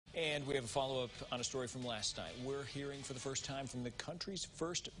And we have a follow-up on a story from last night. We're hearing for the first time from the country's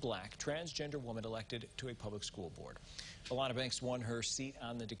first black transgender woman elected to a public school board. Alana Banks won her seat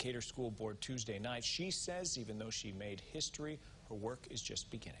on the Decatur School Board Tuesday night. She says even though she made history, her work is just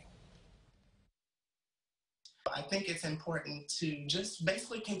beginning. I think it's important to just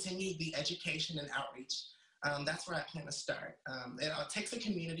basically continue the education and outreach. That's where I plan to start. It takes a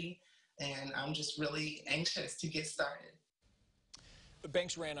community, and I'm just really anxious to get started.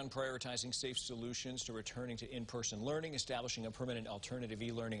 Banks ran on prioritizing safe solutions to returning to in-person learning, establishing a permanent alternative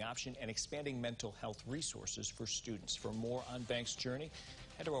e-learning option, and expanding mental health resources for students. For more on Banks' journey,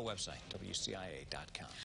 head to our website, WCIA.com.